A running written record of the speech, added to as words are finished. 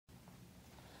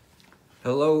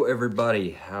Hello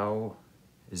everybody, how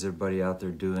is everybody out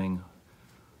there doing?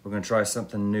 We're gonna try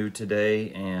something new today,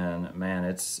 and man,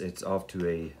 it's off to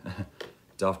a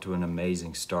it's off to an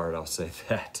amazing start. I'll say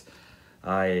that.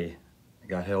 I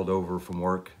got held over from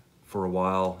work for a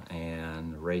while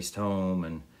and raced home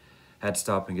and had to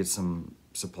stop and get some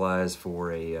supplies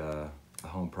for a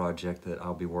home project that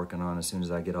I'll be working on as soon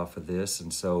as I get off of this,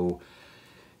 and so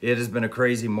it has been a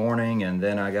crazy morning, and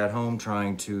then I got home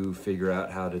trying to figure out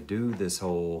how to do this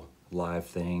whole live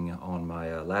thing on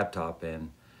my laptop and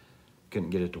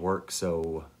couldn't get it to work.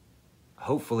 So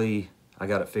hopefully I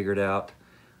got it figured out.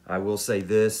 I will say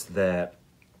this, that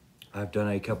I've done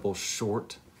a couple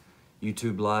short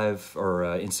YouTube live or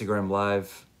Instagram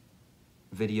live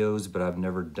videos, but I've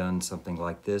never done something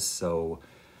like this. So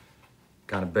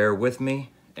kind of bear with me,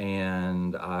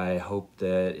 and I hope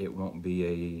that it won't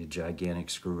be a gigantic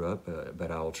screw up,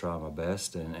 but I'll try my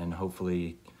best, and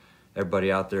hopefully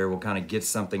everybody out there will kind of get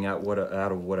something out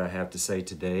of what I have to say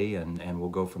today, and we'll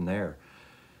go from there.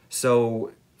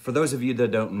 So for those of you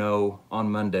that don't know, on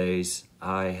Mondays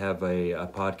I have a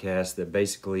podcast that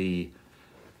basically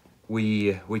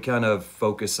we kind of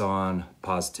focus on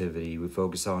positivity, we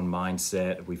focus on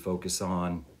mindset, we focus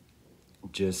on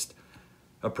just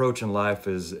approaching life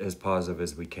as positive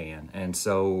as we can. And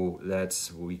so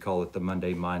we call it the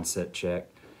Monday Mindset Check.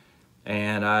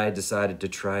 And I decided to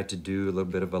try to do a little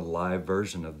bit of a live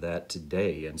version of that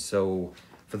today. And so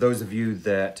for those of you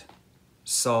that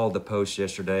saw the post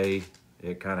yesterday,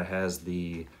 it kind of has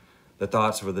the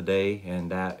thoughts for the day, and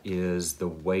that is the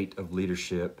weight of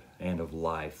leadership and of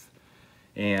life.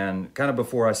 And kind of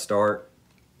before I start,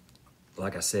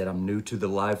 like I said, I'm new to the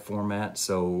live format,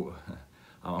 so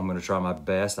I'm going to try my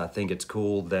best. I think it's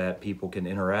cool that people can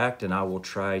interact, and I will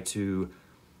try to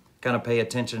kind of pay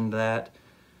attention to that.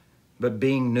 But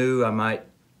being new, I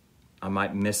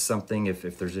might miss something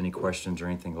if there's any questions or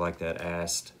anything like that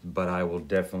asked. But I will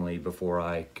definitely, before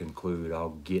I conclude,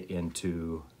 I'll get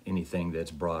into anything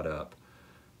that's brought up.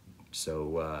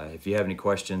 So if you have any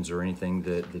questions or anything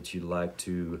that you'd like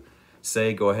to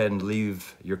say, go ahead and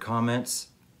leave your comments,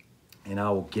 and I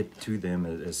will get to them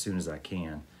as soon as I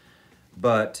can.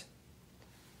 But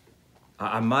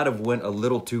I might have went a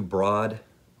little too broad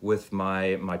with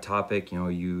my topic. You know,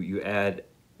 you add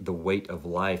the weight of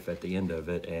life at the end of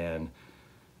it, and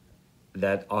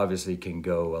that obviously can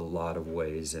go a lot of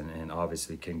ways, and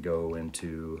obviously can go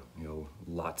into, you know,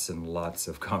 lots and lots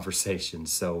of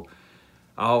conversations. So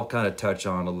I'll kind of touch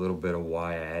on a little bit of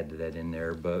why I added that in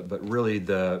there, but really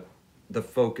the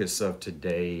focus of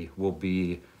today will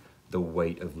be the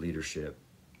weight of leadership.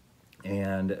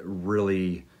 And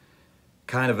really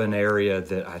kind of an area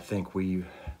that I think we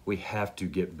have to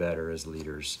get better as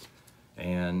leaders,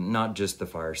 and not just the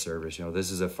fire service. You know, this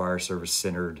is a fire service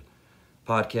centered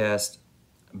podcast,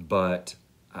 but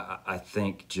I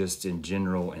think just in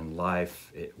general in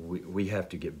life, we have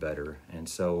to get better. And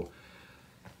so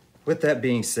with that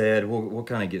being said, we'll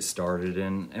kind of get started.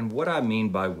 And what I mean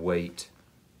by weight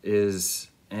is,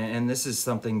 and this is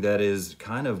something that is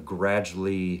kind of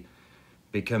gradually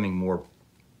becoming more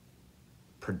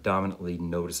predominantly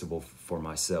noticeable for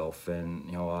myself. And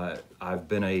you know, I've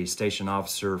been a station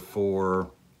officer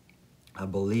for, I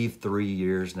believe, 3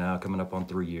 years now, coming up on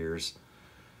 3 years.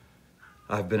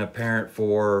 I've been a parent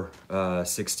for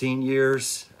 16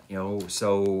 years, you know,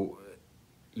 so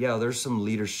yeah, there's some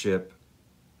leadership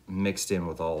mixed in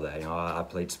with all that. You know, I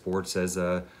played sports as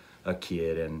a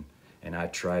kid, and I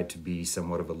tried to be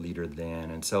somewhat of a leader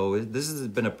then. And so this has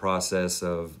been a process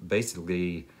of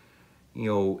basically, you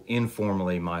know,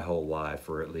 informally my whole life,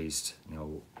 or at least, you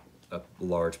know, a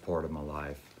large part of my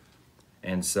life.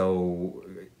 And so,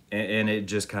 and it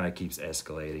just kind of keeps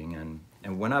escalating.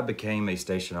 And when I became a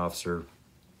station officer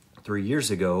 3 years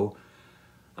ago,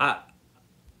 I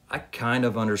kind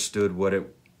of understood what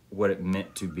it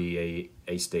meant to be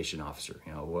a station officer,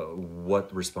 you know,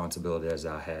 what responsibilities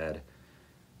I had.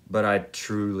 But I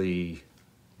truly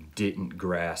didn't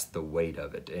grasp the weight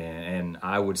of it. And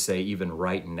I would say even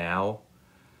right now,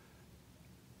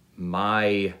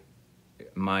 my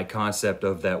concept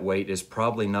of that weight is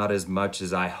probably not as much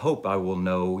as I hope I will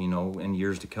know, you know, in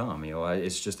years to come. You know,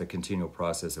 it's just a continual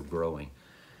process of growing.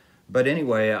 But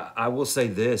anyway, I will say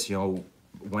this, you know,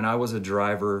 when I was a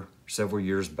driver several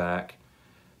years back,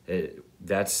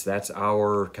 that's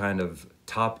our kind of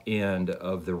top end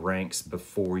of the ranks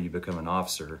before you become an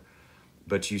officer,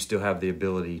 but you still have the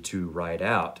ability to ride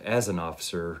out as an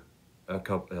officer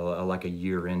like a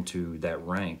year into that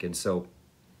rank. And so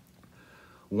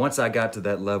once I got to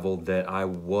that level that I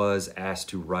was asked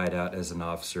to ride out as an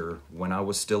officer when I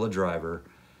was still a driver,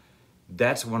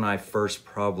 that's when I first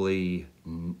probably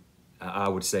I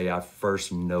would say I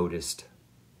first noticed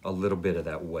a little bit of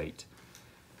that weight,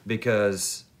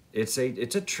 because it's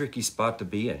a tricky spot to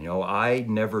be in. You know, I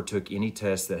never took any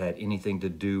test that had anything to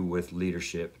do with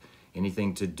leadership,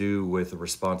 anything to do with the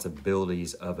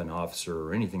responsibilities of an officer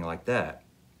or anything like that.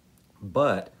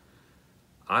 But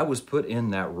I was put in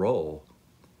that role,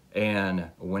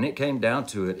 and when it came down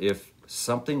to it, if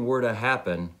something were to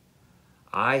happen,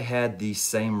 I had the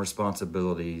same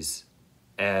responsibilities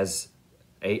as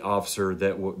a officer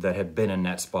that had been in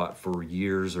that spot for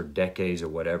years or decades or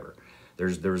whatever.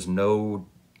 There's no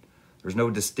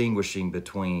distinguishing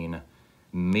between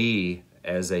me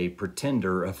as a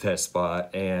pretender of that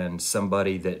spot and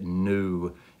somebody that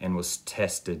knew and was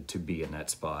tested to be in that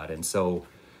spot. And so,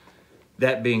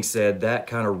 that being said, that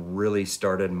kind of really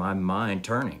started my mind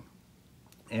turning.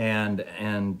 And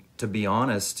to be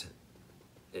honest,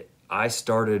 I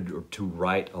started to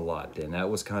write a lot then. That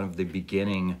was kind of the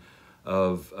beginning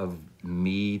of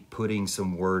me putting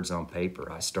some words on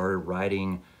paper. I started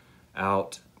writing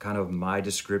out kind of my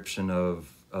description of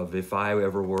if I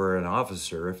ever were an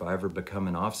officer, if I ever become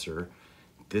an officer,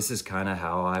 this is kind of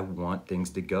how I want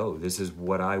things to go. This is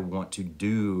what I want to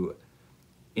do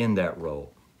in that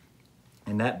role.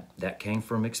 And that came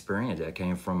from experience. That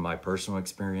came from my personal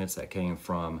experience. That came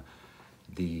from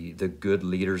the good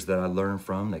leaders that I learned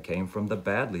from. That came from the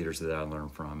bad leaders that I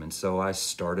learned from. And so I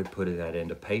started putting that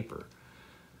into paper.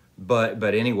 But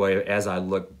anyway, as I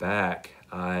look back,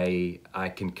 I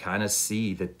can kind of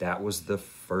see that was the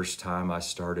first time I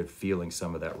started feeling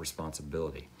some of that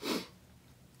responsibility.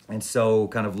 And so,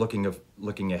 kind of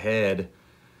looking ahead,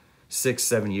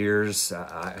 6-7 years,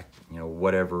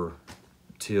 whatever,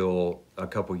 till a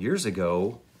couple years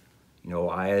ago,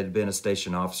 I had been a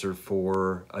station officer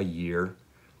for a year,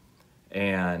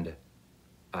 and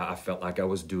I felt like I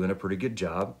was doing a pretty good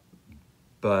job,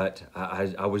 but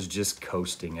I was just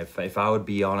coasting. If I would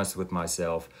be honest with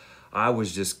myself, I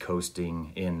was just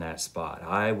coasting in that spot.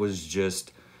 I was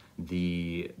just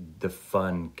the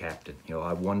fun captain.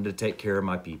 I wanted to take care of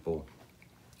my people.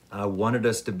 I wanted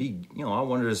us to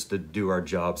do our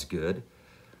jobs good.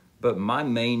 But my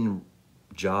main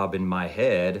job in my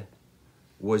head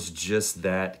was just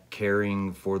that,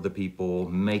 caring for the people,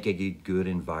 making a good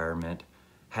environment,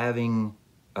 having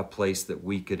a place that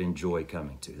we could enjoy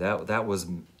coming to. That was,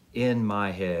 in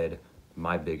my head,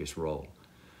 my biggest role.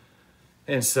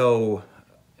 And so,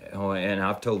 and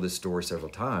I've told this story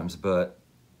several times, but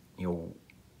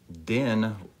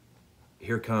then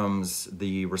here comes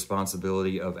the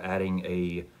responsibility of adding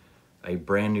a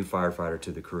brand new firefighter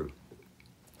to the crew.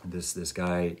 This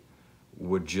guy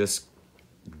would just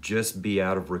be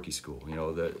out of rookie school.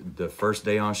 The first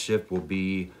day on shift will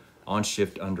be on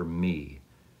shift under me.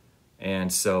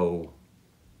 And so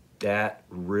that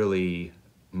really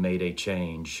made a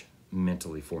change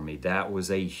mentally for me. That was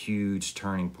a huge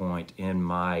turning point in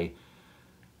my,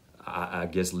 I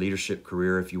guess, leadership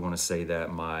career, if you want to say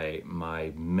that, my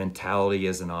mentality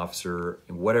as an officer,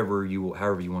 however you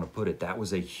want to put it. That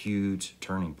was a huge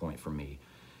turning point for me.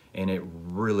 And it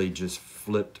really just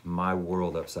flipped my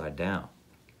world upside down,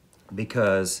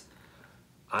 because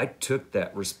I took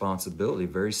that responsibility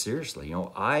very seriously.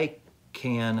 I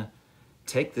can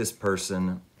take this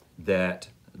person that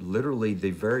literally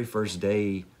the very first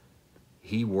day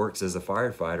he works as a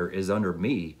firefighter is under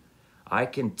me. I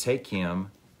can take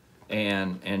him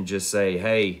and just say,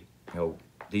 hey,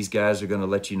 these guys are going to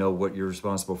let you know what you're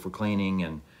responsible for cleaning,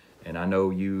 and I know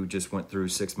you just went through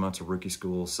 6 months of rookie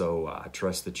school, so I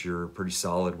trust that you're pretty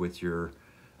solid with your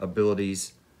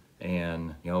abilities,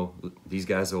 and these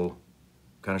guys will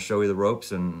kind of show you the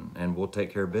ropes, and we'll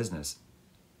take care of business.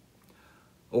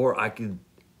 Or I could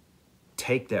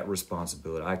take that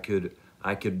responsibility.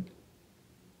 I could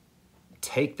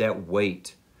take that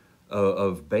weight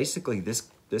of basically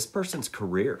this person's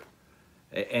career,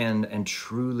 and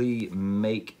truly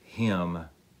make him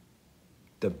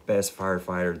the best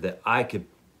firefighter that I could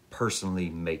personally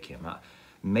make him.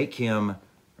 Make him,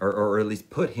 or at least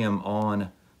put him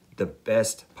on the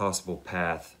best possible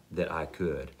path that I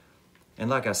could. And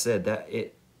like I said, that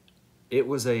it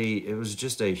was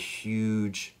just a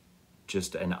huge,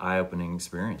 just an eye-opening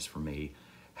experience for me,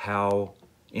 how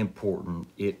important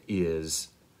it is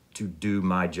to do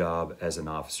my job as an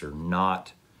officer,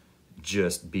 not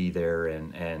just be there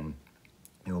and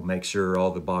make sure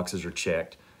all the boxes are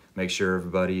checked, make sure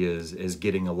everybody is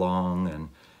getting along,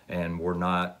 and we're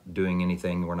not doing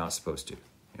anything we're not supposed to.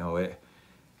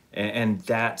 And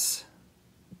that's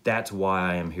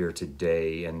why I am here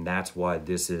today, and that's why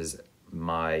this is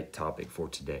my topic for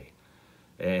today.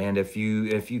 And if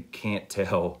you can't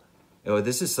tell,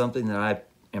 this is something that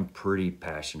am pretty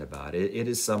passionate about. It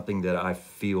is something that I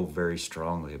feel very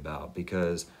strongly about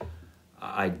because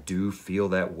I do feel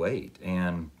that weight,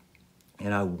 and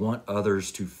I want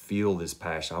others to feel this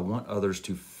passion. I want others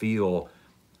to feel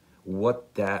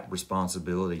what that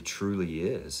responsibility truly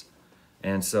is.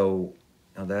 And so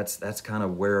that's kind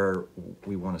of where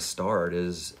we want to start.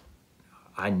 Is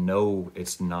I know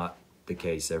it's not the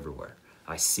case everywhere.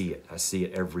 I see it. I see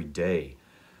it every day.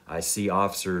 I see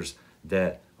officers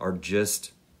that are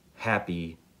just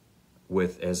happy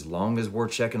with, as long as we're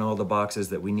checking all the boxes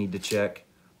that we need to check,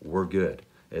 we're good.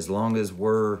 As long as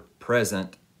we're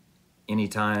present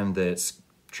anytime that's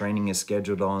training is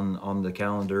scheduled on the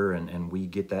calendar and we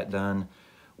get that done,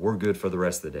 we're good for the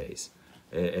rest of the days.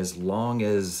 As long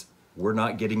as we're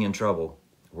not getting in trouble,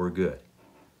 we're good.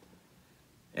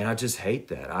 And I just hate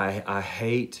that. I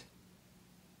hate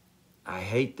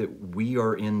that we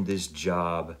are in this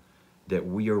job, that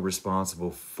we are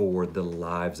responsible for the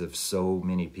lives of so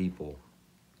many people.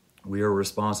 We are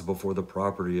responsible for the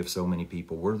property of so many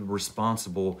people. We're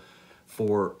responsible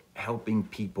for helping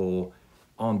people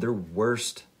on their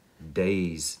worst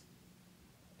days.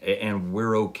 And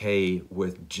we're okay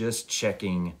with just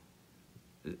checking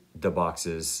the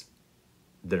boxes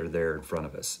that are there in front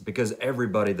of us. Because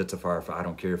everybody that's a firefighter, I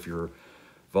don't care if you're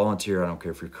volunteer, I don't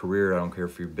care if you're career, I don't care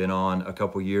if you've been on a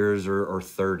couple years or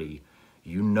 30,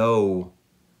 you know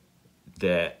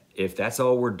that if that's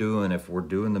all we're doing, if we're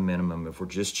doing the minimum, if we're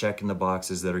just checking the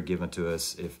boxes that are given to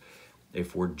us,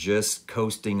 if we're just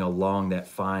coasting along that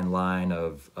fine line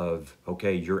of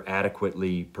okay, you're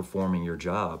adequately performing your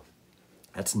job,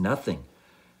 that's nothing.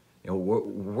 You know,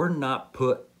 we're not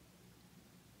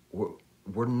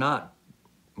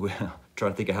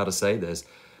trying to think of how to say this.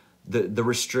 The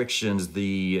restrictions,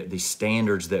 the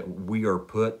standards that we are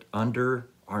put under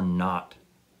are not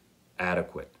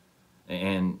adequate.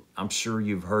 And I'm sure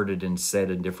you've heard it and said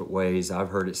in different ways. I've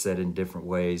heard it said in different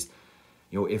ways.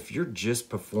 You know, if you're just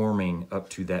performing up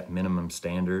to that minimum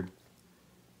standard,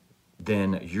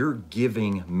 then you're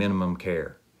giving minimum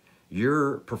care.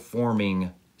 You're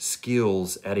performing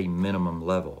skills at a minimum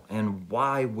level. And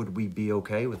why would we be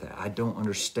okay with that? I don't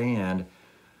understand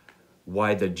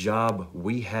why the job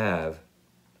we have,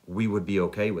 we would be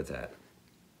okay with that.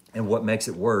 And what makes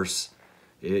it worse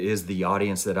is the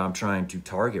audience that I'm trying to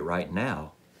target right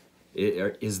now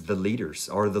is the leaders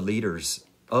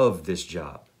of this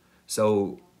job.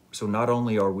 So not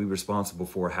only are we responsible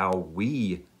for how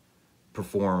we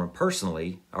perform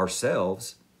personally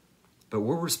ourselves, but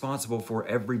we're responsible for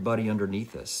everybody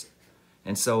underneath us.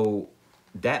 And so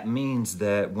that means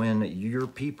that when your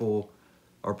people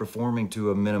are performing to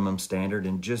a minimum standard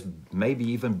and just maybe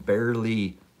even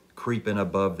barely creeping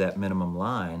above that minimum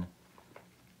line,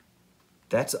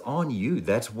 that's on you.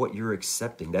 That's what you're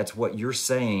accepting. That's what you're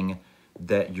saying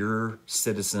that your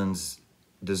citizens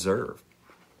deserve.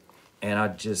 And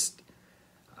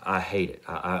I hate it.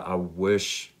 I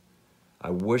wish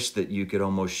that you could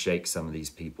almost shake some of these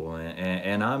people.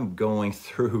 And I'm going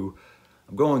through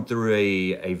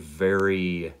a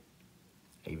very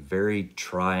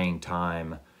trying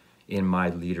time in my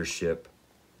leadership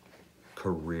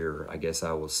career, I guess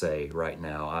I will say right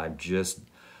now.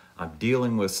 I'm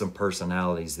dealing with some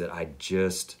personalities that I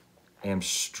just am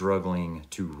struggling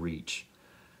to reach.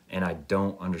 And I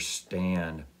don't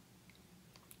understand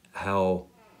how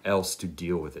else to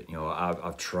deal with it. You know,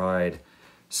 I've tried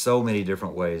so many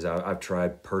different ways. I've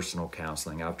tried personal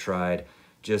counseling. I've tried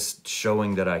just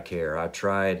showing that I care. I've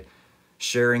tried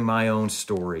sharing my own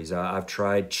stories. I've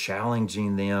tried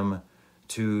challenging them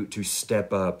to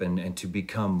step up and to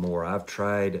become more. I've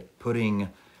tried putting,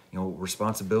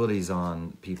 responsibilities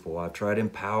on people. I've tried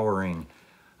empowering.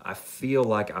 I feel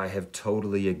like I have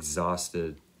totally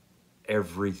exhausted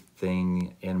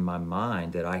everything in my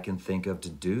mind that I can think of to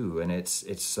do, and it's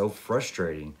so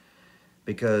frustrating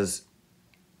because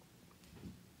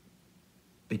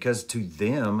to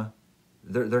them,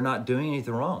 they're not doing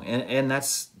anything wrong, and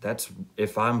that's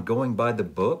if I'm going by the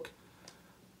book,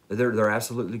 they're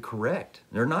absolutely correct.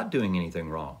 They're not doing anything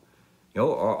wrong.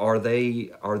 Are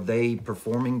they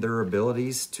performing their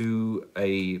abilities to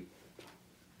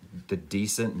the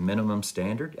decent minimum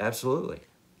standard? Absolutely.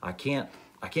 I can't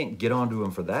get onto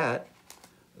them for that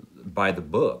by the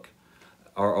book.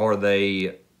 Are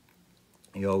they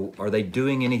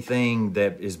doing anything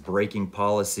that is breaking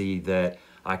policy that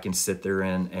I can sit there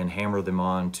and hammer them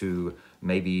on to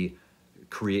maybe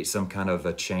create some kind of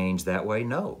a change that way?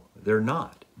 No, they're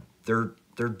not. They're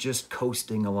just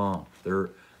coasting along. They're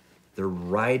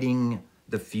riding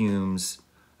the fumes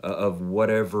of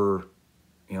whatever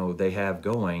they have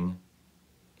going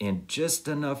in just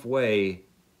enough way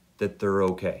that they're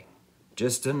okay.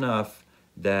 Just enough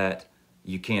that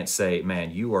you can't say,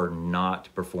 man, you are not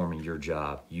performing your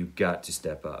job. You've got to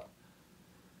step up.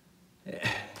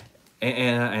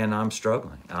 And I'm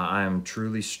struggling. I'm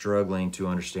truly struggling to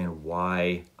understand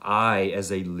why I,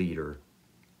 as a leader,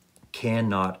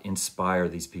 cannot inspire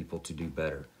these people to do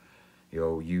better.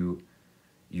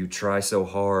 You try so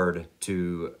hard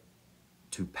to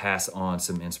pass on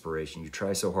some inspiration. You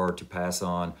try so hard to pass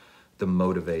on the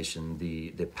motivation,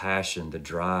 the passion, the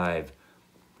drive,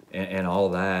 and all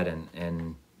that.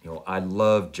 And I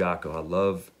love Jocko.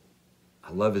 I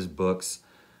love his books.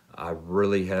 I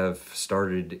really have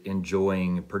started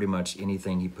enjoying pretty much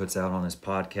anything he puts out on his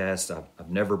podcast. I've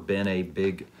never been a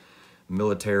big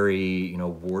military,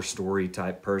 war story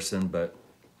type person, but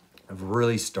I've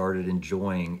really started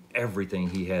enjoying everything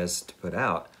he has to put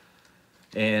out.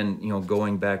 And,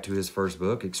 going back to his first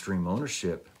book, Extreme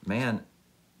Ownership, man,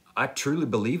 I truly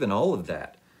believe in all of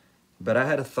that. But I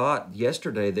had a thought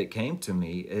yesterday that came to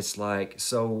me. It's like,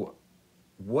 so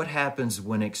what happens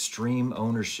when extreme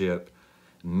ownership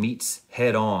meets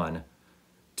head on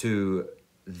to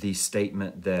the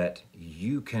statement that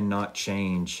you cannot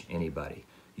change anybody?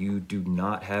 You do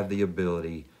not have the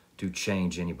ability to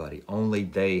change anybody. Only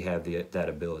they have that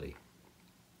ability.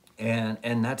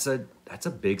 And that's a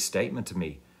big statement to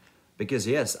me, because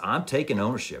yes, I'm taking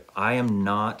ownership. I am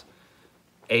not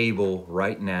able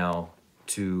right now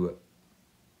to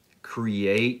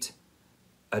create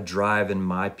a drive in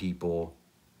my people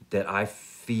that I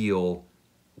feel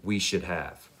we should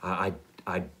have. I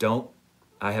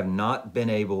have not been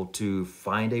able to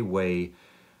find a way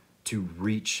to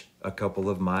reach a couple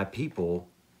of my people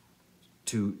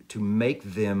to make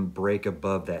them break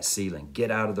above that ceiling, get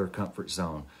out of their comfort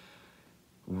zone,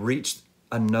 reach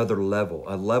another level,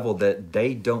 a level that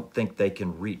they don't think they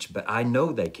can reach, but I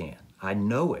know they can. I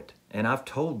know it. And I've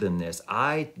told them this.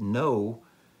 I know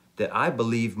that I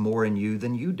believe more in you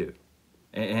than you do.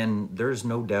 And there's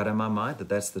no doubt in my mind that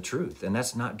that's the truth. And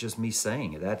that's not just me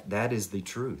saying it. That is the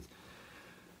truth.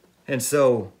 And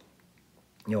so,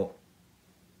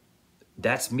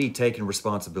 that's me taking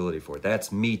responsibility for it.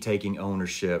 That's me taking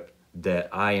ownership that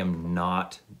I am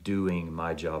not doing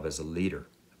my job as a leader.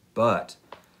 But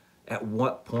at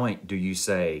what point do you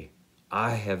say,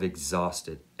 I have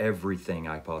exhausted everything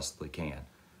I possibly can?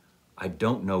 I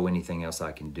don't know anything else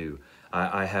I can do.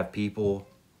 I have people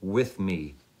with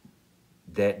me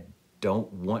that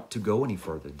don't want to go any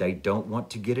further. They don't want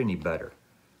to get any better.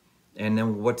 And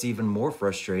then what's even more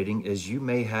frustrating is you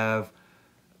may have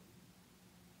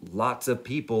lots of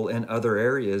people in other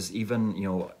areas, even,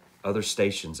 other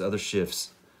stations, other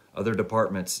shifts, other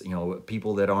departments,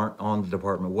 people that aren't on the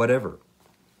department, whatever.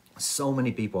 So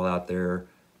many people out there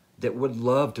that would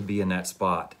love to be in that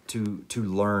spot to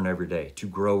learn every day, to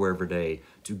grow every day,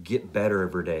 to get better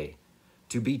every day,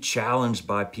 to be challenged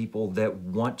by people that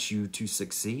want you to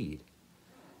succeed.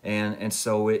 And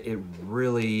so it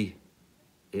really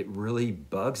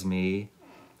bugs me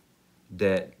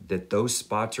that those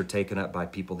spots are taken up by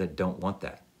people that don't want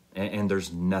that. And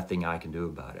there's nothing I can do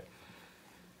about it.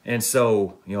 And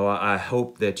so, I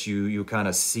hope that you kind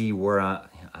of see where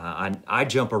I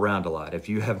jump around a lot. If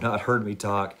you have not heard me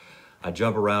talk, I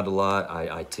jump around a lot.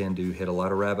 I tend to hit a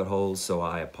lot of rabbit holes, so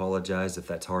I apologize if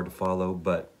that's hard to follow.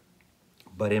 But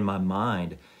in my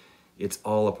mind, it's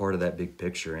all a part of that big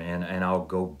picture. And I'll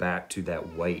go back to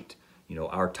that weight.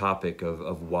 Our topic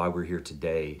of why we're here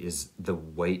today is the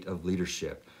weight of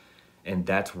leadership. And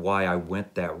that's why I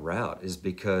went that route, is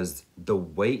because the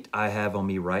weight I have on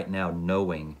me right now,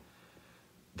 knowing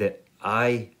that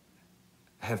I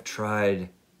have tried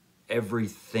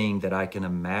everything that I can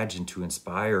imagine to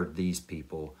inspire these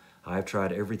people. I've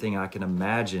tried everything I can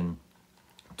imagine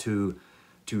to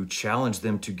challenge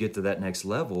them to get to that next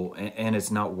level, and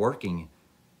it's not working.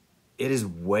 It is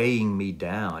weighing me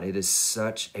down. It is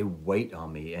such a weight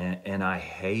on me, and I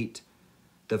hate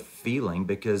the feeling,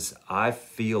 because I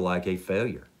feel like a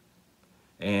failure.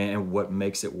 And what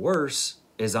makes it worse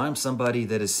is I'm somebody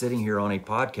that is sitting here on a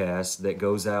podcast that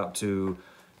goes out to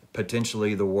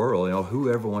potentially the world,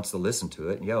 whoever wants to listen to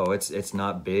it. It's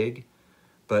not big,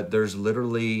 but there's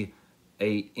literally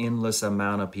a endless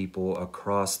amount of people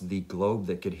across the globe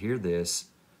that could hear this,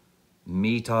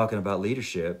 me talking about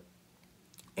leadership,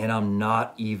 and I'm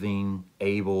not even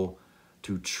able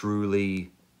to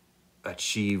truly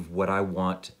achieve what I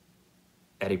want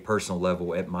at a personal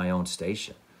level at my own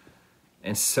station.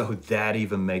 And so that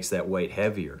even makes that weight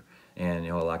heavier. And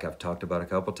like I've talked about a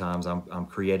couple times, I'm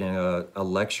creating a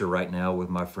lecture right now with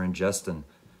my friend Justin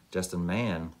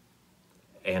Mann.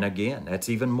 And again, that's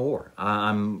even more.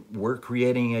 We're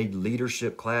creating a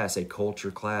leadership class, a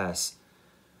culture class.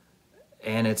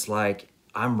 And it's like,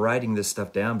 I'm writing this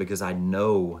stuff down because I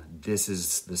know this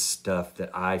is the stuff that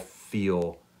I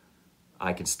feel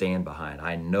I can stand behind.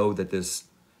 I know that this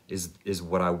is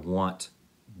what I want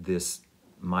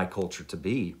my culture to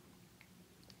be.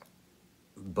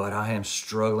 But I am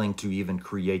struggling to even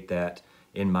create that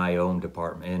in my own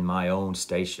department, in my own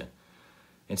station.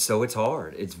 And so it's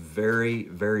hard. It's very,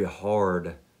 very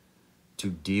hard to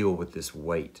deal with this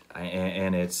weight.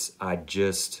 I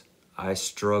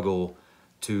struggle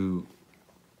to,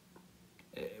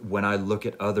 when I look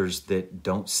at others that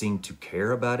don't seem to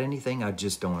care about anything, I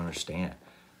just don't understand.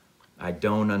 I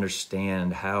don't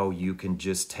understand how you can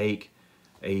just take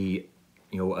a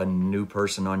new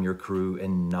person on your crew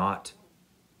and not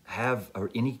have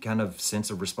any kind of sense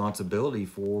of responsibility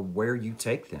for where you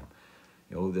take them.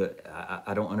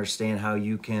 I don't understand how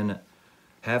you can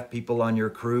have people on your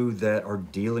crew that are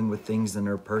dealing with things in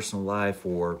their personal life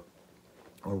or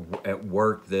at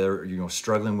work, they're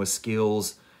struggling with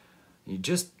skills,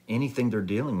 just anything they're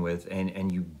dealing with,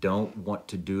 and you don't want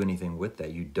to do anything with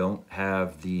that. You don't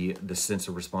have the sense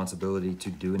of responsibility to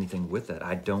do anything with that.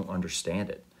 I don't understand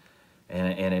it,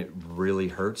 and it really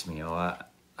hurts me.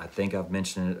 I think I've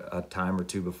mentioned it a time or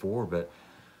two before, but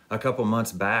a couple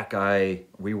months back,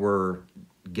 we were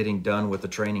getting done with the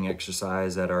training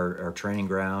exercise at our training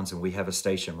grounds, and we have a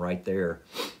station right there.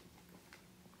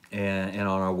 And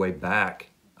on our way back,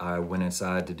 I went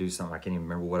inside to do something. I can't even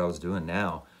remember what I was doing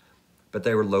now, but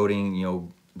they were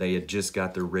loading. They had just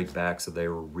got their rig back, so they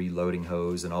were reloading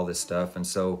hose and all this stuff. And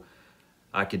so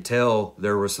I could tell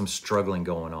there was some struggling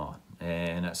going on,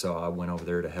 and so I went over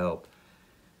there to help.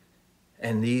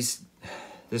 And this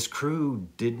crew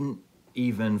didn't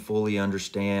even fully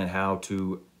understand how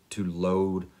to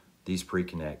load these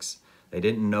pre-connects. They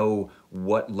didn't know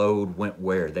what load went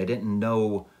where. They didn't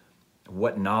know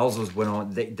what nozzles went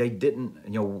on. They didn't,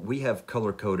 we have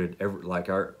color coded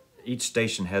each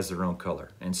station has their own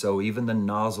color. And so even the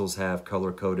nozzles have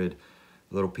color coded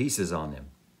little pieces on them.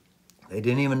 They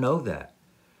didn't even know that.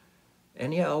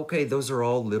 And yeah, okay, those are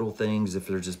all little things if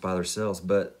they're just by themselves,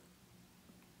 but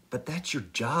that's your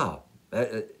job.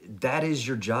 That is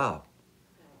your job.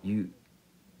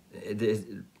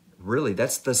 Really,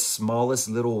 that's the smallest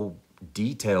little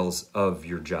details of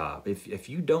your job. If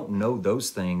you don't know those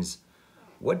things,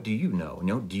 what do you know?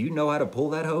 Do you know how to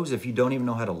pull that hose if you don't even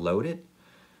know how to load it?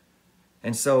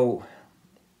 And so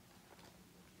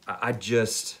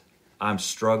I'm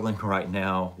struggling right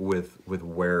now with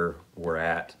where we're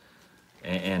at.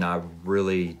 And I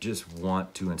really just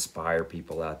want to inspire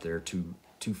people out there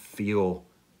to feel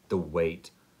the weight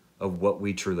of what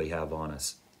we truly have on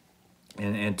us,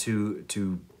 and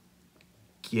to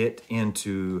get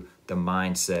into the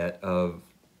mindset of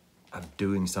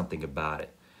doing something about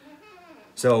it.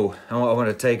 So I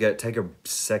want to take a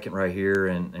second right here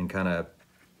and kind of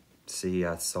see.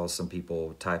 I saw some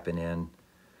people typing in.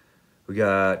 We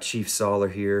got Chief Soller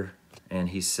here, and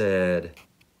he said,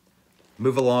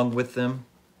 "Move along with them.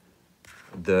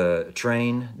 The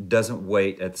train doesn't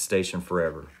wait at the station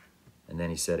forever." And then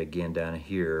he said again down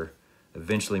here,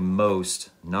 "Eventually most,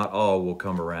 not all, will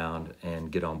come around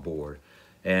and get on board."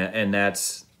 And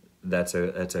that's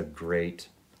a great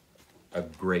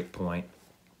point.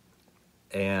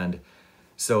 And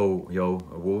so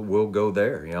we'll go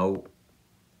there.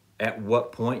 At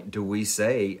what point do we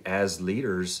say as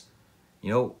leaders,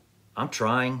 I'm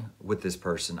trying with this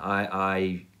person.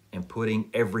 I am putting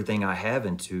everything I have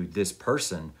into this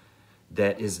person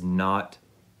that is not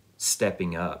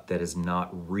stepping up, that is not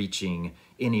reaching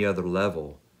any other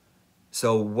level.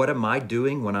 So what am I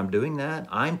doing when I'm doing that?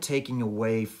 I'm taking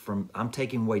away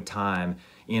time,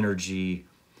 energy,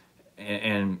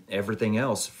 and everything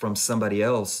else from somebody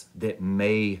else that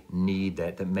may need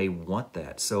that may want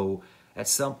that. So at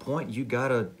some point you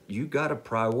gotta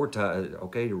prioritize.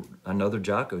 Okay, another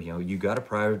Jocko, you gotta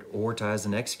prioritize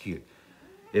and execute.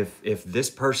 If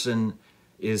this person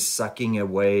is sucking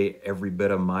away every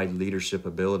bit of my leadership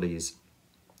abilities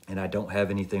and I don't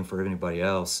have anything for anybody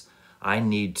else, I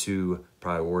need to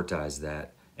prioritize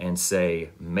that and say,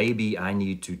 maybe I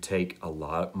need to take a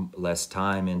lot less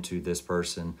time into this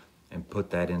person and put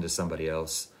that into somebody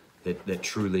else that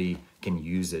truly can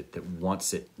use it, that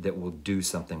wants it, that will do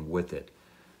something with it.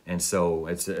 And so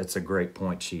it's a great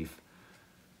point, Chief.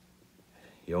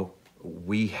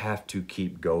 We have to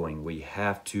keep going. We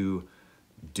have to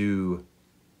do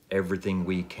everything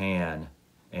we can,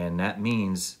 and that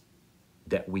means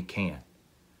that we can.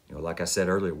 Like I said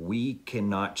earlier, we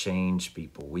cannot change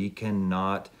people. We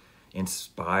cannot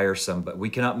inspire somebody. We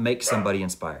cannot make somebody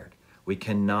inspired. We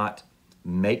cannot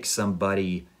make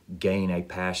somebody gain a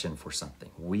passion for something.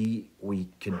 We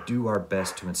can do our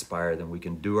best to inspire them. We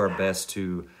can do our best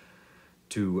to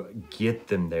to get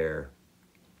them there,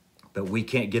 but we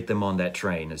can't get them on that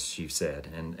train, as she said.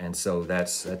 And so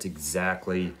that's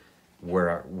exactly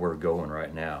where we're going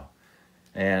right now.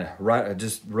 And I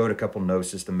just wrote a couple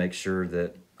notes just to make sure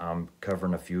that I'm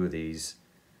covering a few of these.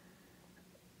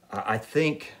 I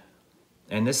think,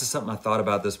 and this is something I thought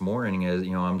about this morning, as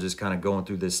I'm just kind of going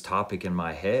through this topic in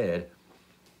my head.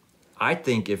 I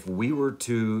think if we were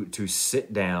to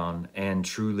sit down and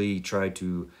truly try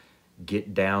to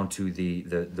get down to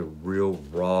the real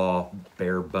raw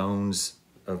bare bones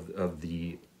of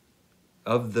the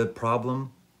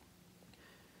problem,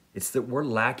 it's that we're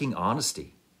lacking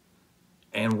honesty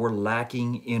and we're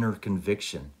lacking inner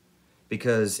conviction.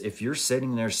 Because if you're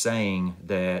sitting there saying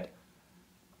that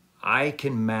I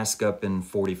can mask up in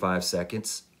 45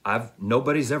 seconds,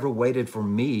 nobody's ever waited for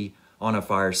me on a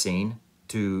fire scene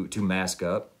to mask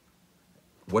up.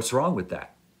 What's wrong with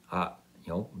that?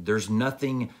 There's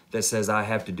nothing that says I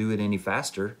have to do it any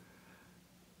faster.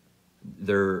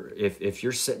 If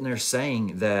you're sitting there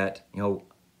saying that,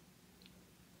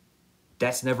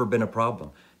 that's never been a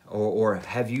problem, or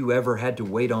have you ever had to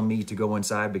wait on me to go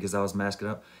inside because I was masking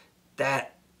up?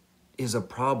 That is a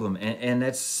problem, and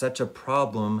that's such a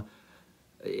problem.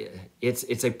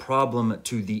 It's a problem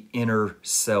to the inner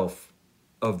self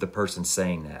of the person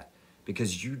saying that,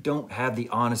 because you don't have the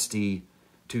honesty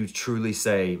to truly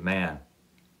say, man,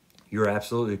 you're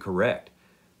absolutely correct.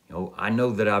 I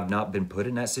know that I've not been put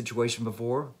in that situation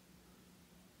before,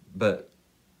 but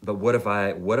what if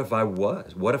I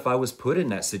was? What if I was put in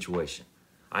that situation?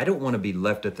 I don't want to be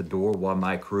left at the door while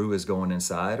my crew is going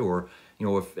inside, or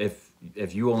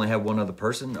if you only have one other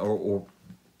person, or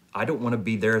I don't want to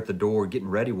be there at the door getting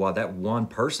ready while that one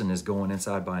person is going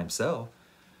inside by himself.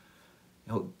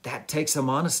 That takes some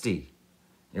honesty.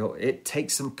 It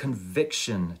takes some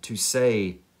conviction to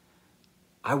say,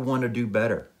 I want to do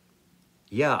better.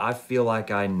 Yeah, I feel like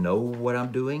I know what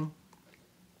I'm doing,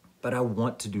 but I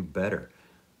want to do better.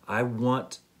 I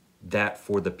want that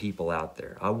for the people out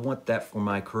there. I want that for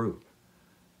my crew.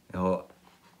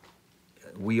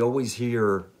 We always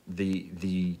hear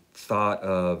the thought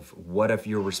of, what if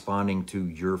you're responding to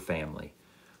your family?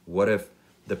 What if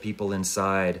the people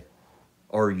inside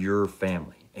are your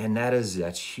family? And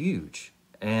that's huge.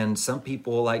 And some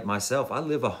people like myself, I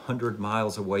live 100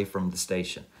 miles away from the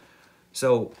station.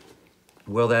 So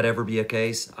will that ever be a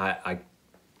case? I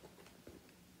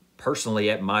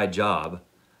personally, at my job,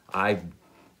 I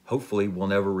hopefully will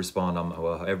never respond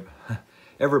on,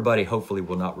 everybody hopefully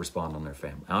will not respond on their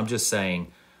family. I'm just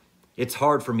saying, it's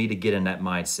hard for me to get in that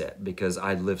mindset because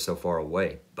I live so far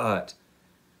away. But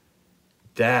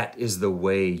that is the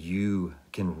way you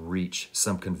can reach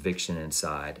some conviction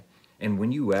inside. And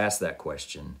when you ask that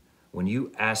question, when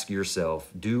you ask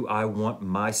yourself, do I want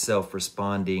myself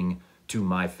responding to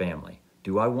my family?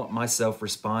 Do I want myself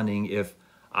responding if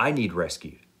I need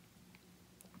rescued?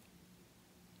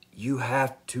 You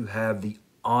have to have the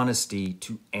honesty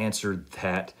to answer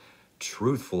that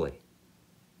truthfully.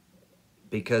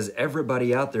 Because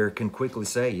everybody out there can quickly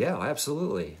say, yeah,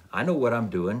 absolutely. I know what I'm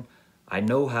doing. I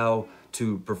know how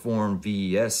to perform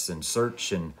VES and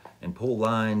search and pull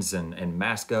lines and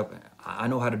mask up. I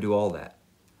know how to do all that.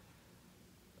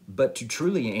 But to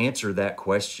truly answer that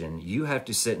question, you have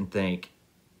to sit and think,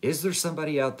 is there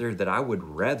somebody out there that I would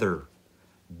rather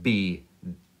be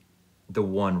the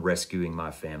one rescuing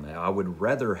my family? I would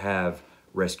rather have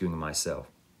rescuing myself.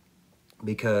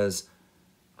 Because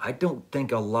I don't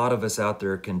think a lot of us out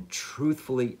there can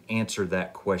truthfully answer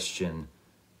that question,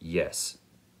 yes.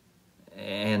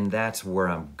 And that's where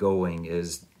I'm going,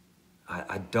 is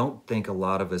I don't think a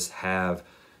lot of us have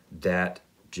that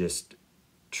just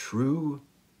true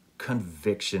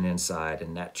conviction inside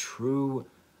and that true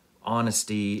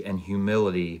honesty and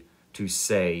humility to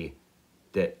say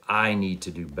that I need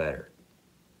to do better.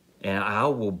 And I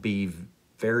will be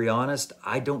very honest,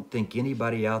 I don't think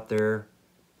anybody out there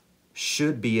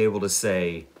should be able to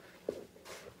say,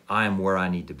 I am where I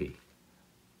need to be.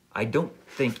 I don't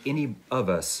think any of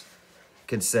us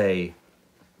can say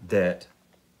that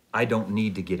I don't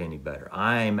need to get any better.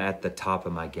 I'm at the top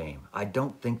of my game. I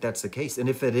don't think that's the case. And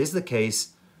if it is the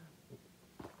case,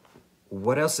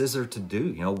 what else is there to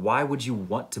do? Why would you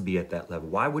want to be at that level?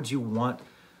 Why would you want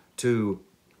to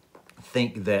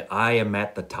think that I am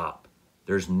at the top?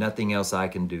 There's nothing else I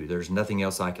can do. There's nothing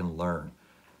else I can learn.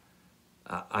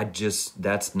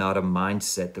 That's not a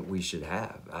mindset that we should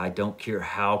have. I don't care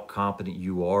how competent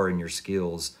you are in your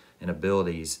skills and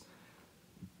abilities.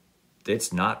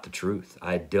 It's not the truth.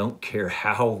 I don't care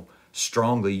how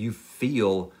strongly you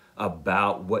feel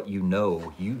about what you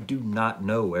know. You do not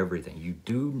know everything.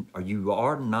 You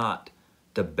are not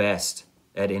the best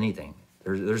at anything.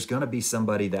 There's going to be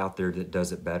somebody out there that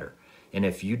does it better. And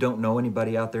if you don't know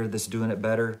anybody out there that's doing it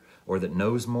better or that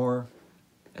knows more,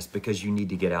 that's because you need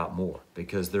to get out more,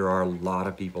 because there are a lot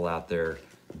of people out there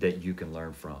that you can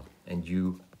learn from, and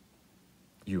you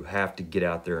have to get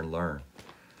out there and learn.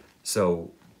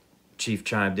 So Chief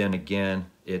chimed in again.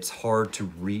 It's hard to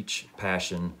reach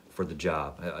passion for the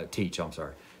job. I'm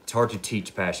sorry. It's hard to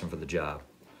teach passion for the job.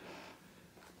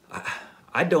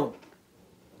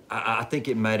 I think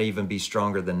it might even be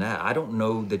stronger than that. I don't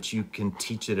know that you can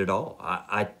teach it at all.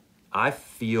 I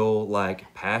feel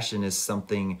like passion is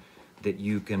something that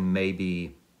you can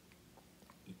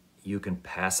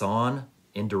pass on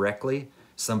indirectly.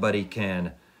 Somebody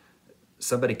can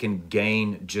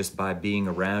gain just by being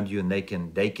around you, and they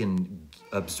can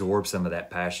absorb some of that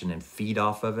passion and feed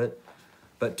off of it.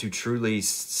 But to truly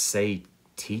say,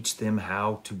 teach them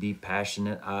how to be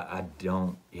passionate, I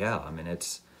don't. Yeah, I mean,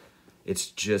 it's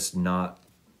just not,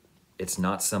 it's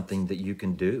not something that you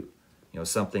can do. You know,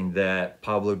 something that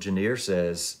Pablo Janier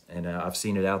says, and I've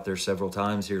seen it out there several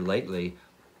times here lately,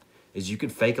 is you can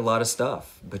fake a lot of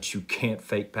stuff, but you can't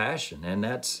fake passion. And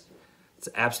it's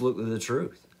absolutely the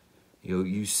truth.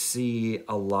 You see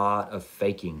a lot of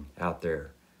faking out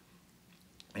there,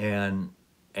 and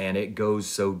it goes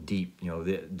so deep.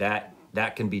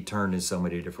 That can be turned in so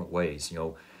many different ways.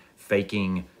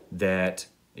 Faking that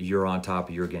you're on top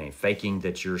of your game, faking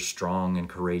that you're strong and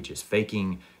courageous,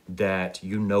 faking that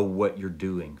you know what you're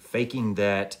doing, faking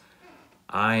that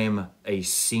I'm a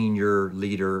senior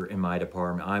leader in my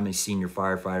department, I'm a senior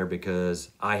firefighter because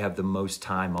I have the most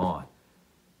time on.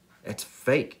 That's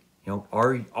fake.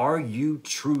 Are you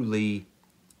truly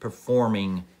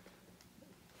performing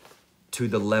to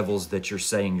the levels that you're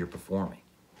saying you're performing?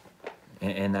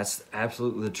 And that's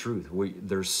absolutely the truth.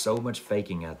 There's so much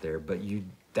faking out there, but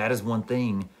that is one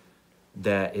thing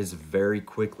that is very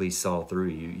quickly saw through.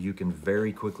 You can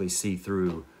very quickly see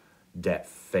through that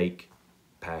fake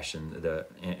passion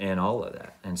and all of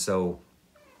that. And so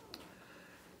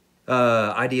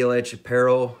IDLH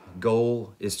apparel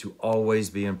goal is to always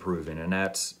be improving, and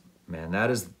that is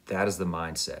the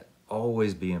mindset.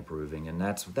 Always be improving, and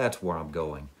that's where I'm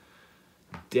going.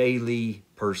 Daily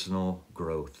personal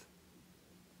growth.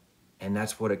 And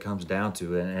that's what it comes down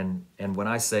to. And when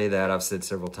I say that, I've said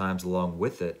several times along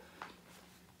with it,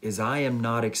 is I am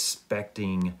not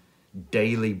expecting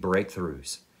daily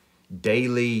breakthroughs,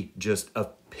 daily just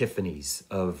epiphanies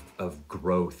of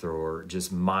growth, or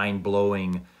just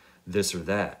mind-blowing this or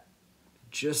that.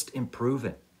 Just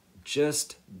improving,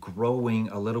 just growing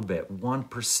a little bit,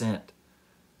 1%.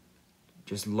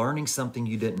 Just learning something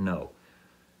you didn't know.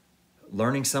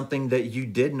 Learning something that you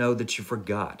did know that you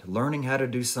forgot. Learning how to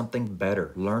do something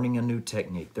better. Learning a new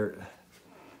technique.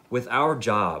 With our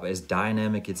job, as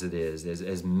dynamic as it is,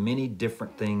 as many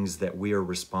different things that we are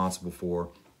responsible for,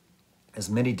 as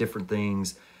many different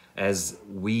things as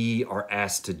we are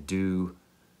asked to do,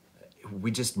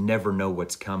 we just never know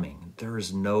what's coming. There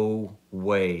is no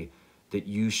way that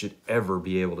you should ever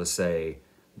be able to say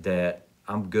that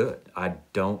I'm good. I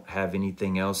don't have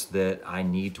anything else that I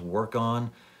need to work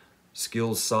on.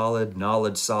 Skills solid,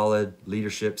 knowledge solid,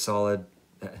 leadership solid.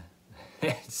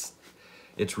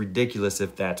 It's ridiculous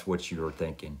if that's what you're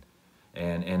thinking.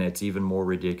 And it's even more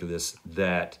ridiculous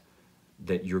that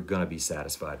you're going to be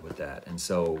satisfied with that. And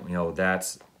so,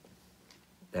 that's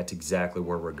exactly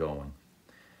where we're going.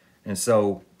 And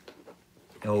so,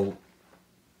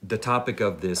 the topic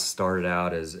of this started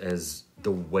out as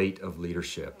the weight of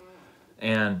leadership.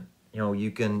 And,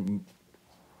 you can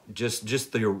just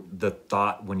the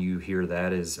thought when you hear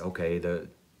that is, okay,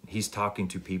 he's talking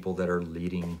to people that are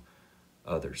leading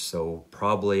others, so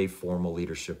probably a formal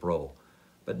leadership role.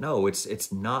 But no,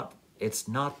 it's not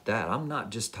that. I'm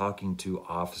not just talking to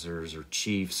officers or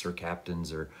chiefs or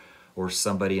captains or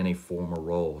somebody in a formal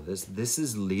role. This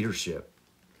is leadership.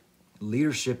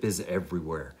 Leadership is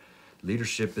everywhere.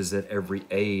 Leadership is at every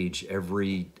age,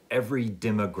 every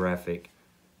demographic.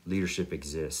 Leadership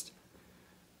exists.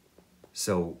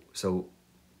 So,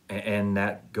 and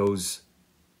that goes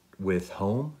with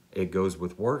home, it goes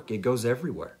with work, it goes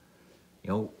everywhere.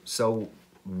 So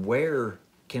where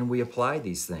can we apply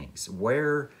these things?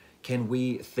 Where can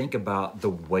we think about the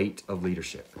weight of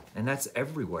leadership? And that's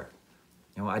everywhere.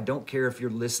 I don't care if you're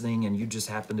listening and you just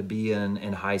happen to be in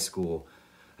high school.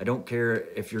 I don't care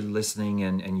if you're listening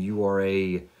and you are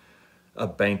a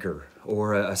banker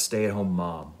or a stay-at-home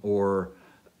mom or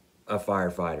a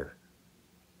firefighter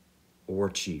or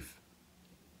chief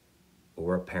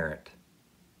or a parent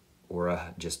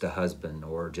or just a husband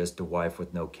or just a wife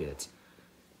with no kids.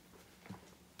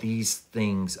 These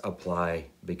things apply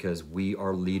because we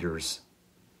are leaders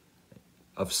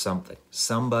of something.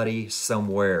 Somebody,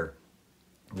 somewhere,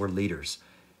 we're leaders.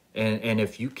 And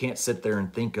if you can't sit there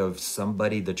and think of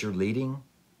somebody that you're leading,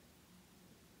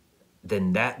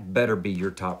 then that better be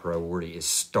your top priority, is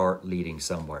start leading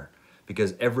somewhere.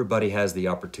 Because everybody has the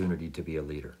opportunity to be a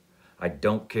leader. I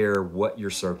don't care what your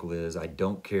circle is. I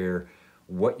don't care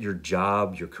what your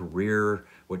job, your career,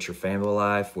 what your family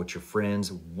life, what your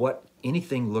friends, what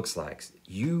anything looks like.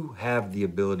 You have the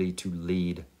ability to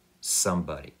lead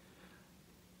somebody.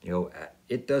 You know,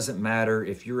 it doesn't matter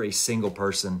if you're a single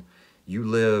person, you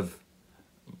live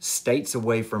states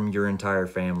away from your entire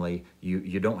family,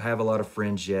 you don't have a lot of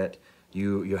friends yet,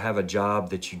 you have a job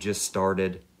that you just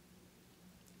started.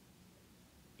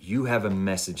 You have a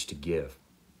message to give.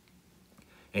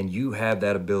 And you have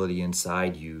that ability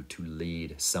inside you to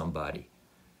lead somebody.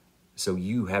 So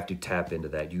you have to tap into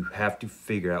that. You have to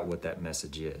figure out what that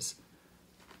message is.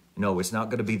 No, it's not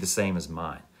going to be the same as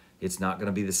mine. It's not going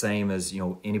to be the same as,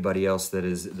 anybody else that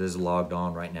is logged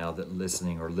on right now, that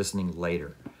listening or listening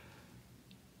later.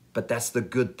 But that's the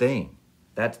good thing.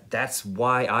 That's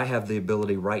why I have the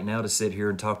ability right now to sit here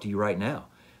and talk to you right now.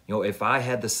 If I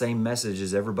had the same message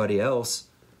as everybody else,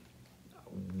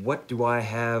 what do I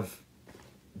have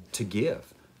to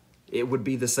give? It would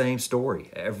be the same story.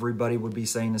 Everybody would be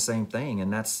saying the same thing,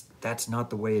 and that's not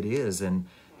the way it is. And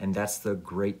that's the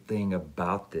great thing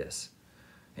about this.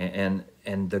 And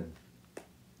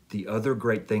the other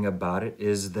great thing about it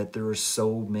is that there are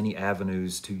so many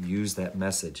avenues to use that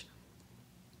message.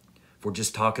 If we're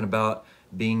just talking about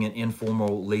being an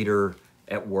informal leader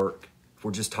at work, if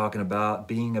we're just talking about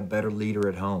being a better leader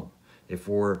at home, if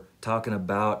we're talking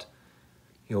about,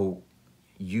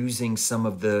 using some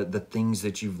of the things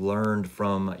that you've learned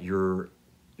from your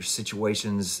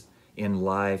situations in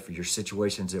life, your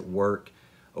situations at work,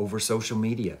 over social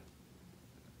media,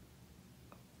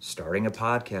 starting a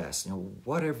podcast,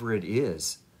 whatever it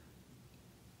is.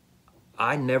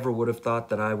 I never would have thought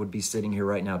that I would be sitting here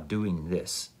right now doing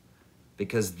this,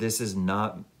 because this is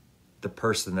not the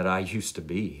person that I used to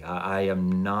be.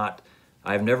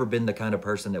 I've never been the kind of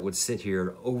person that would sit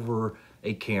here over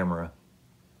a camera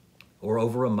or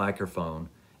over a microphone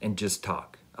and just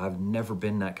talk. I've never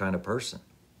been that kind of person.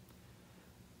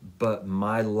 But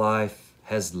my life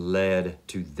has led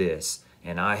to this,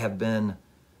 and I have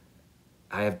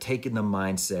taken the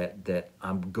mindset that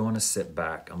I'm going to sit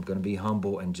back, I'm going to be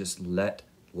humble and just let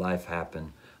life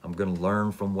happen. I'm going to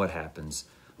learn from what happens.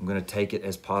 I'm going to take it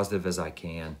as positive as I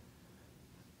can,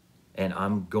 and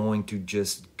I'm going to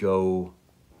just go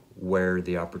where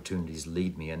the opportunities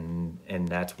lead me, and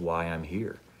that's why I'm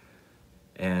here.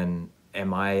 And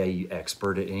am I an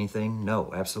expert at anything?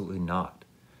 No, absolutely not.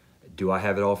 Do I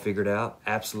have it all figured out?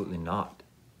 Absolutely not.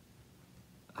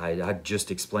 I just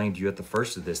explained to you at the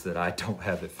first of this that I don't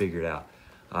have it figured out.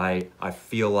 I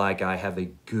feel like I have a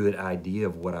good idea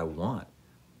of what I want.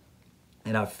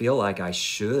 And I feel like I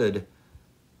should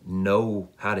know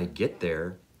how to get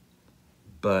there.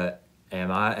 But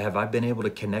have I been able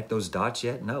to connect those dots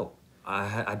yet? No,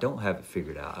 I don't have it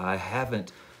figured out. I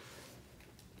haven't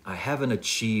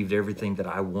achieved everything that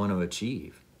I want to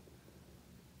achieve.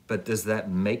 But does that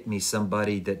make me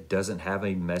somebody that doesn't have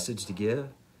a message to give?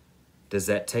 Does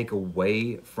that take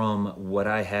away from what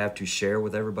I have to share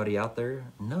with everybody out there?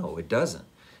 No, it doesn't.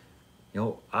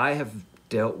 I have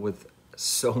dealt with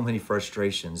so many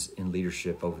frustrations in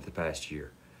leadership over the past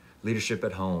year. Leadership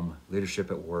at home,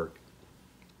 leadership at work.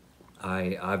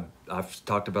 I've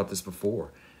talked about this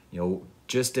before.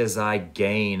 Just as I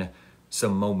gain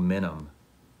some momentum,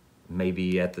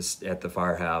 maybe at the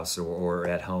firehouse or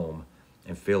at home,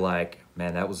 and feel like,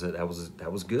 man, that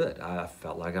was good. I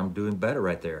felt like I'm doing better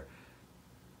right there.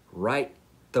 Right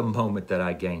the moment that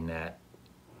I gain that,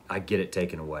 I get it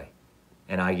taken away,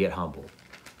 and I get humbled,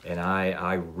 and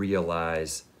I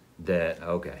realize that,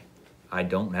 okay, I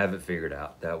don't have it figured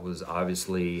out. That was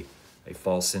obviously a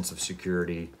false sense of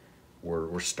security.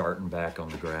 We're starting back on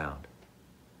the ground.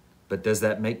 But does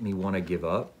that make me want to give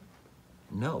up?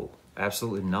 No,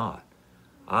 absolutely not.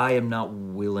 I am not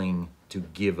willing to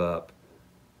give up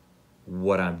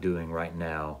what I'm doing right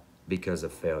now because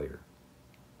of failure.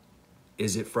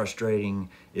 Is it frustrating?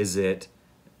 Is it,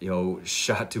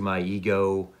 shot to my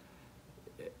ego?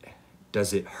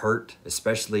 Does it hurt,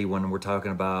 especially when we're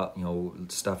talking about,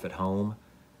 stuff at home?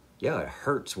 Yeah, it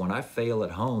hurts. When I fail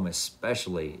at home,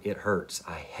 especially, it hurts.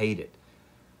 I hate it.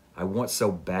 I want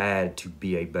so bad to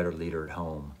be a better leader at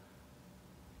home.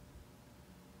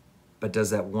 But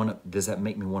does that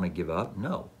make me want to give up?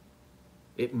 No.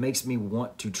 It makes me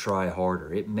want to try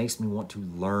harder. It makes me want to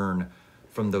learn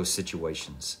from those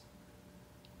situations.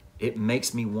 It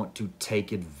makes me want to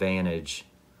take advantage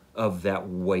of that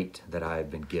weight that I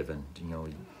have been given,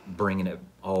 bringing it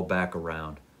all back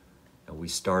around. And we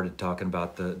started talking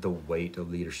about the weight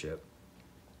of leadership.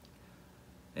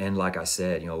 And like I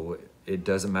said, it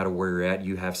doesn't matter where you're at,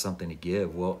 you have something to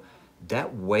give. Well,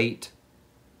 that weight,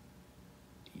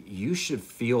 you should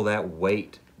feel that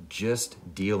weight just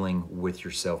dealing with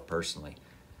yourself personally.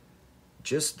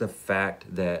 Just the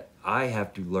fact that I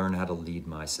have to learn how to lead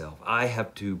myself. I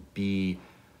have to be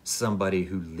somebody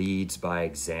who leads by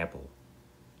example.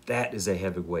 That is a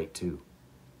heavy weight too.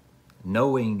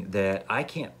 Knowing that I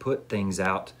can't put things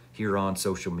out here on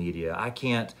social media. I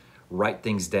can't write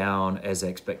things down as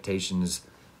expectations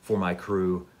for my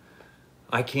crew.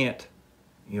 I can't,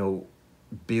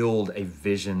 build a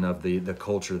vision of the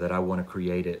culture that I want to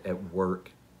create at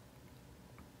work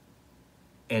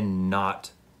and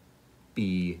not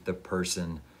be the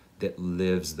person that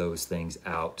lives those things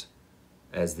out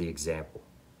as the example.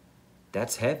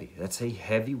 That's heavy. That's a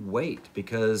heavy weight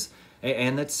because,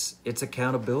 and it's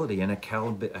accountability, and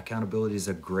accountability is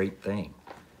a great thing.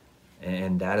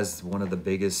 And that is one of the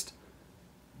biggest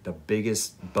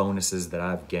bonuses that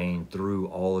I've gained through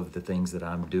all of the things that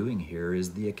I'm doing here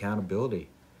is the accountability.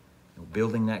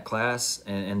 Building that class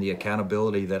and the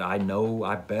accountability that I know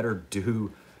I better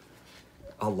do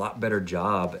a lot better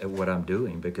job at what I'm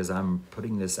doing because I'm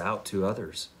putting this out to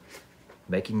others.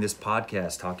 Making this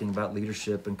podcast, talking about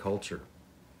leadership and culture.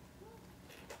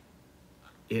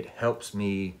 It helps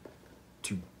me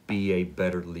to be a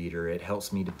better leader. It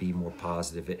helps me to be more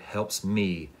positive. It helps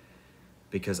me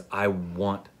because I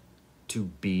want to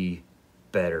be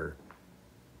better.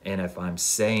 And if I'm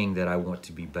saying that I want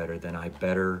to be better, then I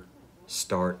better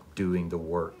start doing the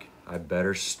work. I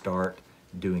better start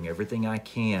doing everything I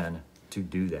can to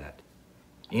do that.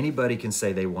 Anybody can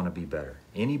say they want to be better.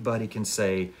 Anybody can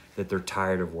say that they're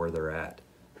tired of where they're at.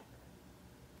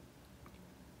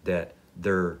 That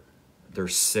they're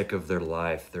sick of their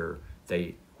life.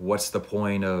 What's the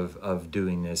point of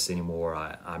doing this anymore?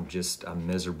 I'm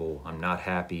miserable. I'm not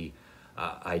happy.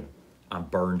 I'm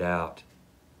burned out.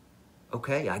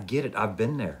 Okay, I get it. I've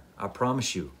been there. I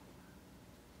promise you.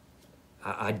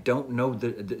 I don't know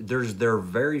there are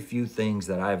very few things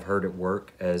that I've heard at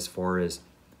work as far as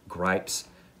gripes,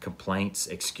 complaints,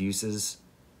 excuses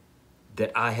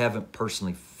that I haven't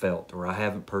personally felt or I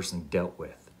haven't personally dealt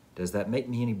with. Does that make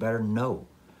me any better? No.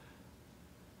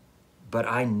 But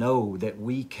I know that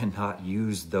we cannot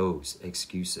use those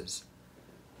excuses.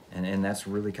 And that's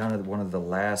really kind of one of the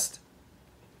last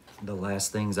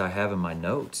things I have in my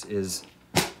notes is,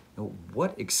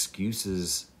 what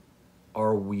excuses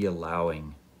are we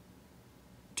allowing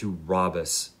to rob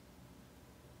us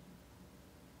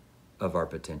of our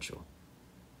potential?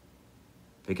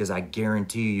 Because I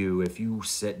guarantee you, if you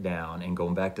sit down and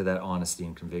going back to that honesty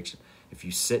and conviction, if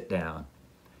you sit down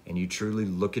and you truly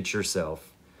look at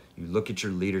yourself, you look at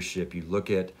your leadership, you look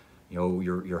at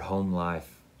your home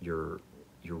life, your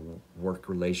work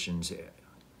relations,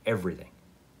 everything.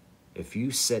 If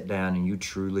you sit down and you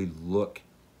truly look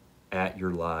at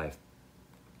your life,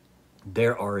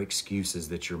 there are excuses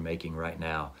that you're making right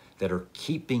now that are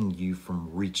keeping you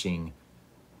from reaching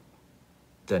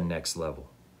the next level.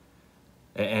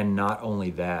 And not only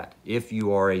that, if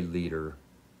you are a leader,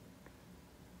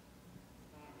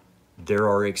 there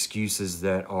are excuses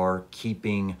that are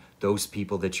keeping those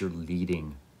people that you're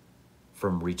leading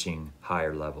from reaching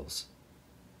higher levels.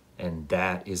 And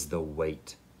that is the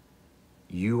weight.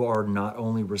 You are not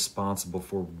only responsible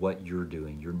for what you're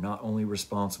doing, you're not only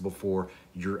responsible for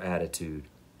your attitude,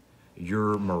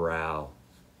 your morale,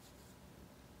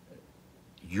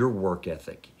 your work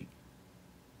ethic,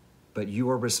 but you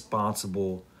are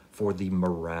responsible for the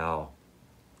morale,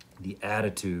 the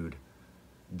attitude,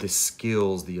 the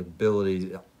skills, the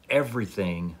ability,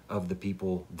 everything of the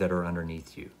people that are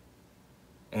underneath you.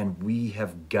 And we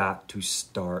have got to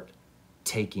start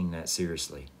taking that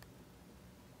seriously.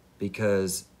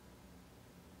 Because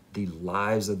the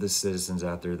lives of the citizens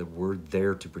out there that we're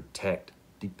there to protect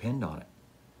depend on it.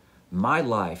 My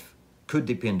life could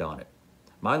depend on it.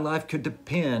 My life could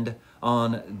depend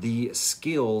on the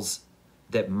skills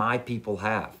that my people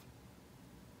have.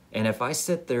 And if I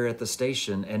sit there at the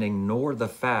station and ignore the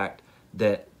fact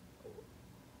that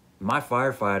my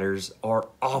firefighters are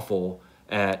awful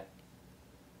at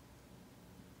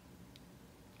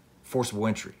forcible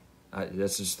entry,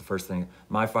 that's just the first thing.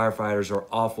 My firefighters are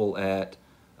awful at,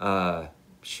 I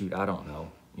don't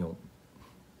know,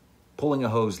 pulling a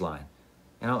hose line.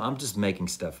 And I'm just making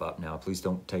stuff up now. Please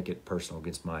don't take it personal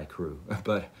against my crew.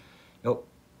 But,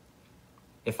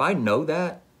 if I know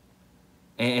that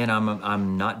and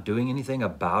I'm not doing anything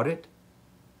about it,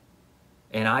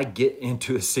 and I get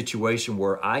into a situation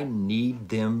where I need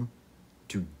them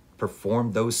to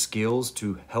perform those skills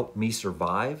to help me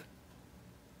survive,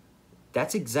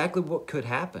 that's exactly what could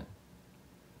happen.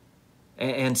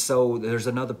 And so there's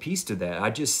another piece to that. I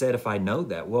just said, if I know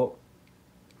that, well,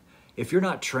 if you're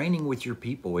not training with your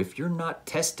people, if you're not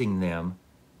testing them,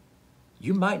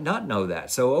 you might not know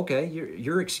that. So, okay,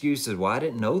 your excuse is, well, I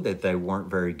didn't know that they weren't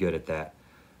very good at that.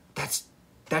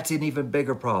 That's an even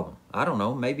bigger problem. I don't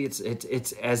know. Maybe it's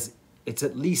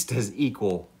at least as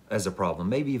equal as a problem,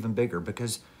 maybe even bigger,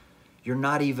 because you're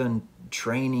not even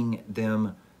training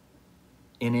them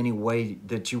in any way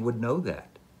that you would know that.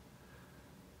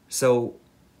 So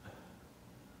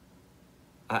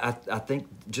I think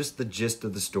just the gist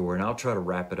of the story, and I'll try to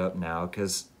wrap it up now,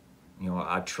 because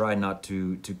I try not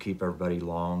to keep everybody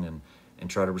long and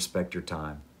try to respect your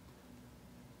time.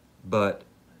 But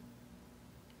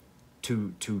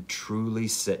to truly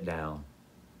sit down,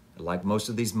 like most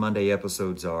of these Monday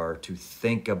episodes are, to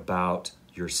think about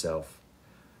yourself,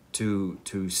 to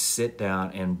sit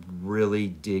down and really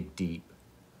dig deep,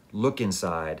 look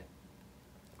inside,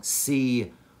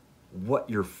 see what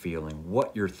you're feeling,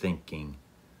 what you're thinking,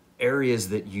 areas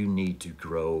that you need to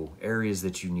grow, areas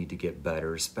that you need to get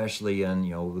better, especially in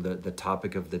the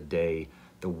topic of the day,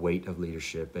 the weight of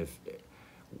leadership. If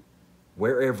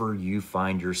wherever you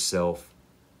find yourself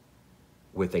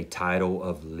with a title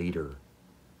of leader,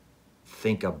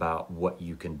 think about what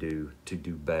you can do to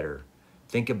do better.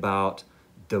 Think about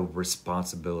the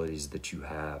responsibilities that you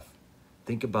have.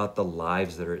 Think about the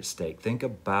lives that are at stake. Think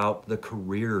about the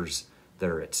careers that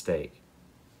are at stake.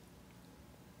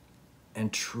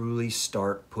 And truly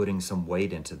start putting some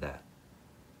weight into that.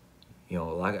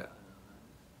 Like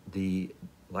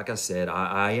I said,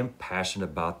 I am passionate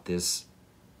about this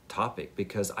topic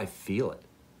because I feel it.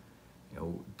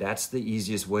 That's the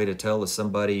easiest way to tell if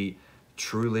somebody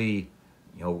truly,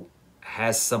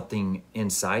 has something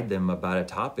inside them about a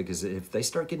topic, is if they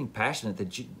start getting passionate,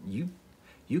 that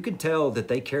you can tell that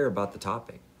they care about the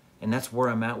topic. And that's where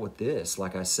I'm at with this,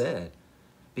 like I said,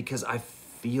 because I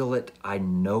feel it, I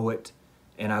know it,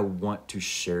 and I want to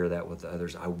share that with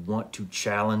others. I want to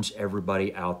challenge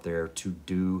everybody out there to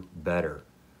do better,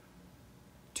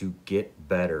 to get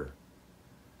better,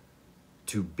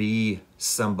 to be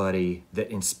somebody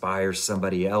that inspires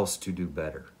somebody else to do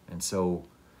better. And so,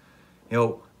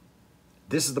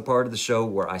 this is the part of the show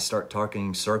where I start talking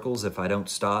in circles if I don't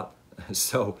stop.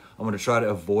 So I'm going to try to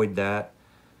avoid that.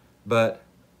 But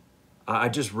I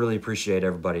just really appreciate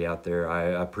everybody out there. I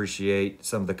appreciate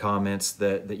some of the comments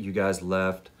that you guys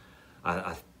left.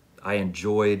 I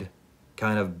enjoyed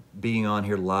kind of being on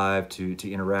here live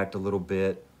to interact a little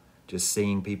bit, just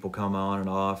seeing people come on and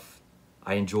off.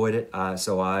 I enjoyed it,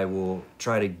 so I will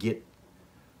try to get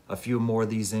a few more of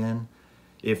these in.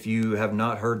 If you have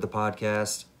not heard the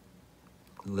podcast,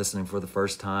 listening for the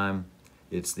first time,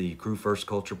 it's the Crew First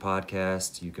Culture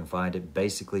podcast. You can find it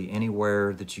basically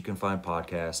anywhere that you can find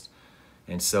podcasts.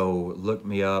 And so look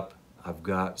me up. I've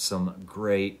got some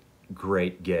great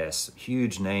guests,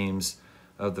 huge names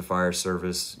of the fire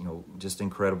service, just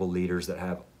incredible leaders that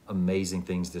have amazing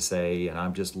things to say. And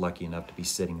I'm just lucky enough to be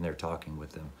sitting there talking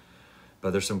with them.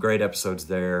 But there's some great episodes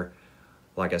there.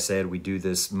 Like I said, we do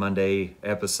this Monday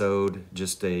episode,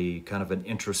 just a kind of an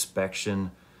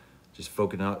introspection, just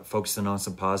focusing on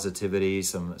some positivity,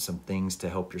 some things to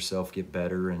help yourself get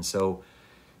better. And so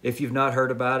if you've not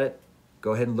heard about it,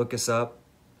 go ahead and look us up.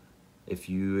 If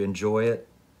you enjoy it,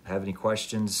 have any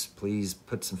questions, please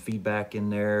put some feedback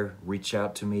in there, reach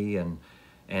out to me,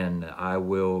 and I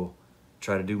will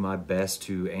try to do my best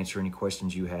to answer any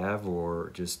questions you have,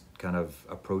 or just kind of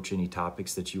approach any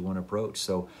topics that you want to approach.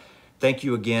 So thank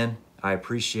you again. I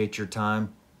appreciate your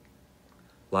time.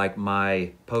 Like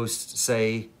my posts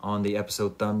say on the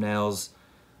episode thumbnails,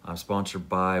 I'm sponsored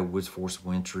by Woods Force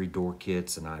Wintry Door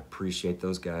Kits, and I appreciate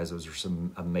those guys. Those are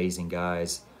some amazing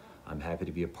guys. I'm happy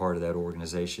to be a part of that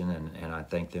organization, and I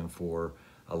thank them for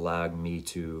allowing me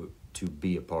to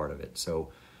be a part of it.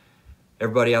 So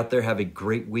everybody out there, have a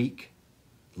great week.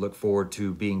 Look forward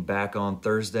to being back on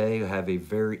Thursday. I have a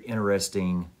very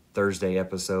interesting Thursday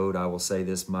episode. I will say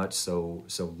this much, so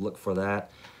look for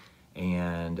that.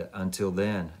 And until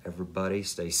then, everybody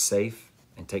stay safe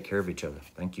and take care of each other.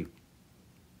 Thank you.